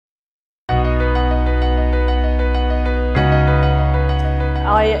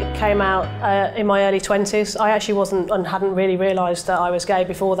I came out in my early 20s. I actually wasn't and hadn't really realised that I was gay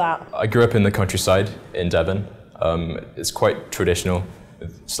before that. I grew up in the countryside in Devon. It's quite traditional,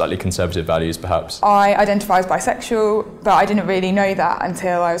 slightly conservative values perhaps. I identify as bisexual, but I didn't really know that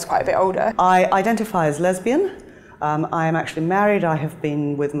until I was quite a bit older. I identify as lesbian. I am actually married. I have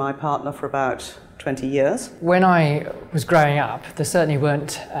been with my partner for about 20 years. When I was growing up, there certainly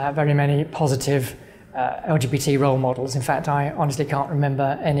weren't very many positive LGBT role models. In fact, I honestly can't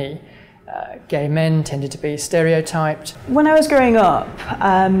remember any. Gay men tended to be stereotyped. When I was growing up,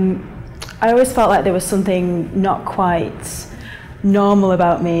 I always felt like there was something not quite normal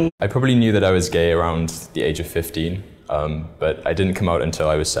about me. I probably knew that I was gay around the age of 15, but I didn't come out until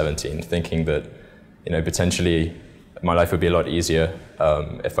I was 17, thinking that, potentially my life would be a lot easier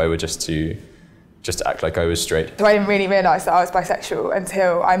if I were just to act like I was straight. So I didn't really realise that I was bisexual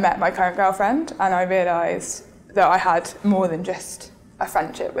until I met my current girlfriend, and I realised that I had more than just a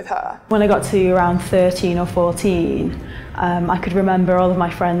friendship with her. When I got to around 13 or 14, I could remember all of my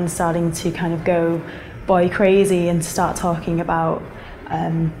friends starting to kind of go boy crazy and start talking about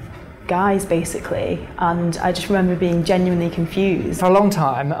guys basically, and I just remember being genuinely confused. For a long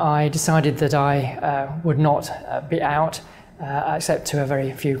time I decided that I would not be out except to a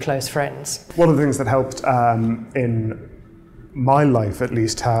very few close friends. One of the things that helped in my life at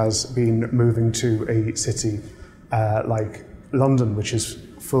least has been moving to a city like London, which is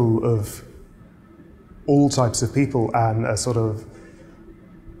full of all types of people and a sort of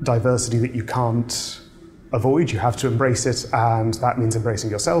diversity that you can't avoid. You have to embrace it, and that means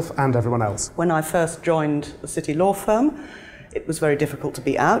embracing yourself and everyone else. When I first joined the city law firm, it was very difficult to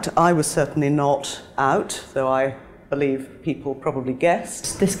be out. I was certainly not out, though I believe people probably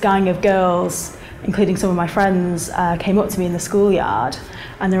guessed. This gang of girls, including some of my friends, came up to me in the schoolyard,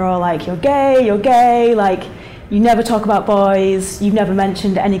 and they're all like, you're gay, like, you never talk about boys, you've never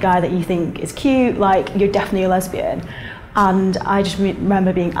mentioned any guy that you think is cute, like, you're definitely a lesbian. And I just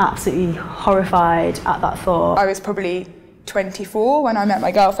remember being absolutely horrified at that thought. I was probably 24 when I met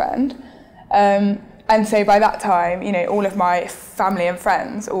my girlfriend. And so by that time, all of my family and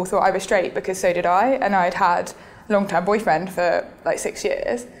friends all thought I was straight, because so did I. And I'd had a long-term boyfriend for like 6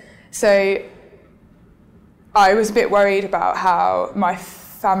 years. So I was a bit worried about how my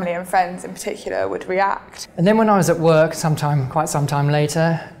family and friends in particular would react. And then when I was at work quite some time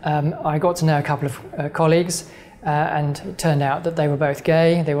later, I got to know a couple of colleagues, and it turned out that they were both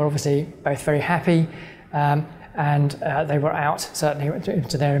gay. They were obviously both very happy, and they were out certainly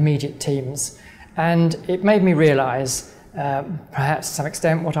to their immediate teams. And it made me realise, perhaps to some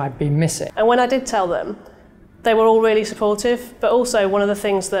extent, what I'd been missing. And when I did tell them, they were all really supportive, but also one of the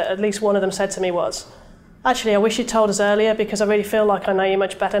things that at least one of them said to me was, actually, I wish you'd told us earlier, because I really feel like I know you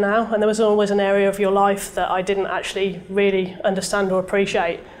much better now. And there was always an area of your life that I didn't actually really understand or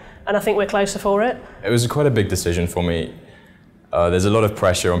appreciate. And I think we're closer for it. It was quite a big decision for me. There's a lot of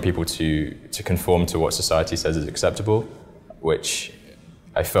pressure on people to conform to what society says is acceptable, which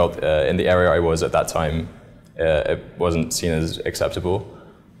I felt in the area I was at that time, it wasn't seen as acceptable.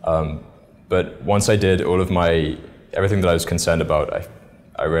 But once I did, everything that I was concerned about,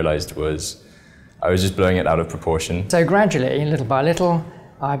 I realized I was just blowing it out of proportion. So gradually, little by little,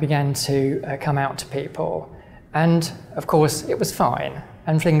 I began to come out to people. And of course, it was fine.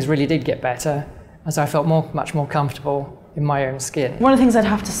 And things really did get better as I felt much more comfortable in my own skin. One of the things I'd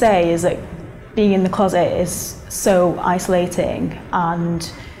have to say is that being in the closet is so isolating, and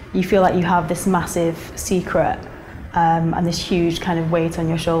you feel like you have this massive secret and this huge kind of weight on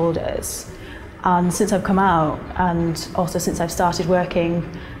your shoulders. And since I've come out, and also since I've started working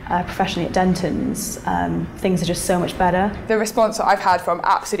professionally at Dentons, things are just so much better. The response that I've had from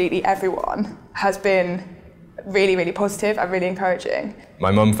absolutely everyone has been really, really positive and really encouraging.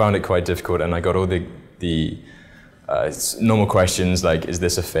 My mum found it quite difficult, and I got all the normal questions like, is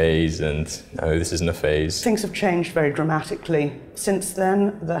this a phase? And no, this isn't a phase. Things have changed very dramatically. Since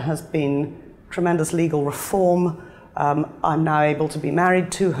then, there has been tremendous legal reform. I'm now able to be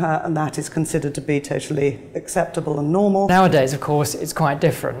married to her, and that is considered to be totally acceptable and normal. Nowadays, of course, it's quite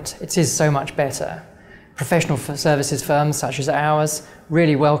different. It is so much better. Professional services firms such as ours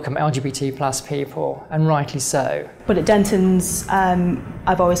really welcome LGBT plus people, and rightly so. But at Dentons,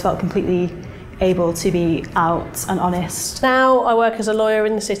 I've always felt completely able to be out and honest. Now I work as a lawyer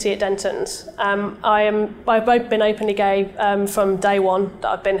in the city at Dentons. I've been openly gay from day one that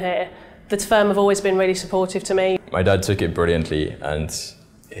I've been here. The firm have always been really supportive to me. My dad took it brilliantly, and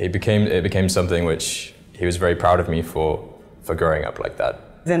it became something which he was very proud of me for growing up like that.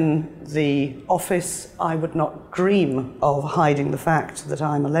 In the office, I would not dream of hiding the fact that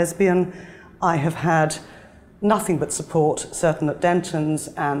I'm a lesbian. I have had nothing but support, certain at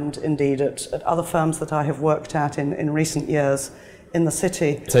Dentons and indeed at other firms that I have worked at in recent years in the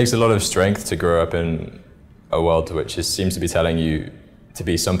city. It takes a lot of strength to grow up in a world which seems to be telling you to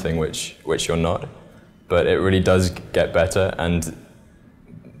be something which you're not, but it really does get better, and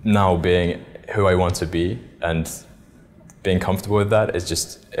now being who I want to be and being comfortable with that is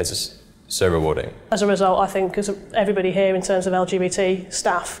just so rewarding. As a result, I think because everybody here in terms of LGBT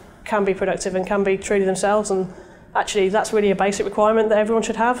staff can be productive and can be true to themselves, and actually that's really a basic requirement that everyone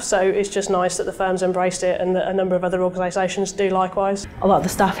should have, so it's just nice that the firm's embraced it and that a number of other organisations do likewise. A lot of the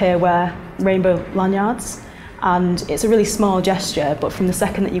staff here wear rainbow lanyards, and it's a really small gesture, but from the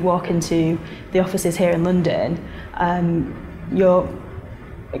second that you walk into the offices here in London, you're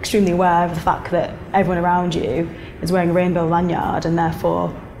extremely aware of the fact that everyone around you is wearing a rainbow lanyard, and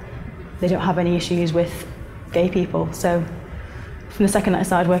therefore they don't have any issues with gay people. So from the second that I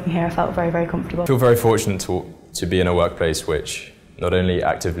started working here, I felt very, very comfortable. I feel very fortunate to be in a workplace which not only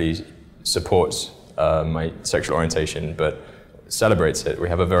actively supports my sexual orientation, but celebrates it. We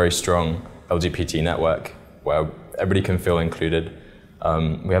have a very strong LGBT network where everybody can feel included.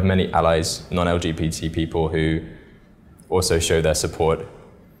 We have many allies, non-LGBT people who also show their support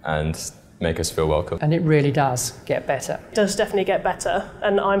and make us feel welcome. And it really does get better. It does definitely get better,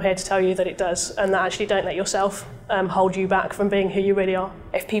 and I'm here to tell you that it does, and that actually don't let yourself hold you back from being who you really are.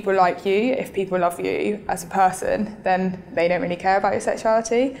 If people like you, if people love you as a person, then they don't really care about your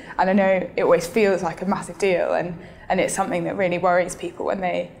sexuality. And I know it always feels like a massive deal, and it's something that really worries people when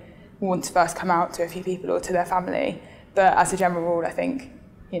they want to first come out to a few people or to their family. But as a general rule, I think,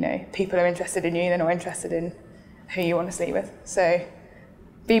 people are interested in you, they're not interested in who you want to sleep with. So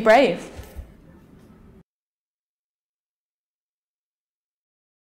be brave.